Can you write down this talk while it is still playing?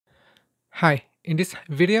Hi, in this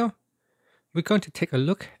video, we're going to take a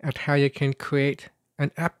look at how you can create an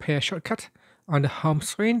app pair shortcut on the home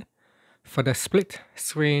screen for the split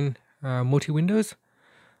screen multi-windows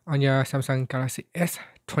on your Samsung Galaxy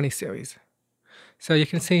S20 series. So you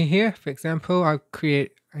can see here, for example, I'll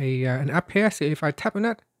create an app pair. So if I tap on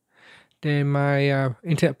that, then my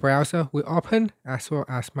internet browser will open as well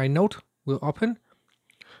as my note will open.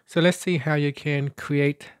 So let's see how you can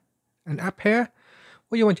create an app pair.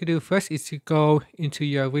 What you want to do first is to go into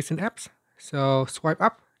your recent apps. So swipe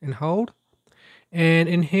up and hold. And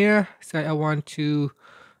in here, say I want to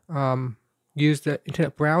use the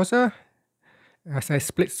internet browser as a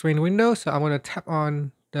split screen window. So I'm going to tap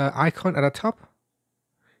on the icon at the top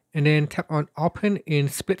and then tap on open in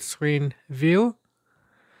split screen view.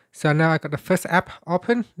 So now I got the first app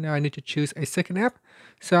open. Now I need to choose a second app.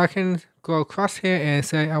 So I can go across here and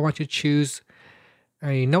say I want to choose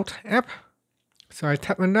a note app. So I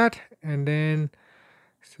tap on that and then,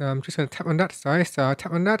 so I'm just going to tap on that, sorry. So I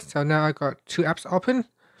tap on that. So now I got two apps open.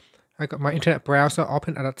 I got my internet browser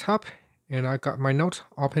open at the top and I got my note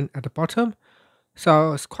open at the bottom.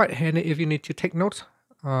 So it's quite handy if you need to take notes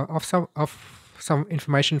of some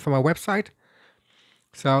information from a website.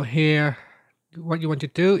 So here, what you want to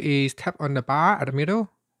do is tap on the bar at the middle,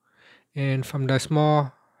 and from the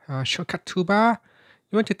small shortcut toolbar,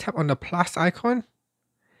 you want to tap on the plus icon,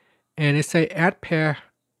 and it say add pair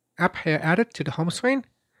app pair added to the home screen.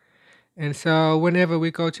 And so whenever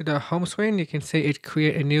we go to the home screen, you can see it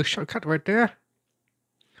create a new shortcut right there.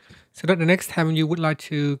 So that the next time you would like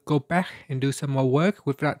to go back and do some more work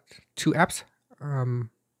with that two apps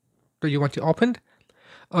that you want to open,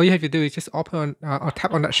 all you have to do is just open or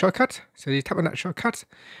tap on that shortcut. So you tap on that shortcut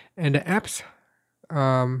and the apps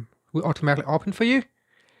will automatically open for you.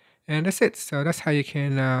 And that's it. So that's how you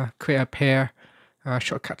can create a pair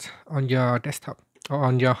shortcut on your desktop or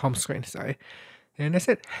on your home screen. Sorry. And that's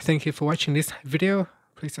it. Thank you for watching this video.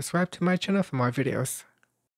 Please subscribe to my channel for more videos.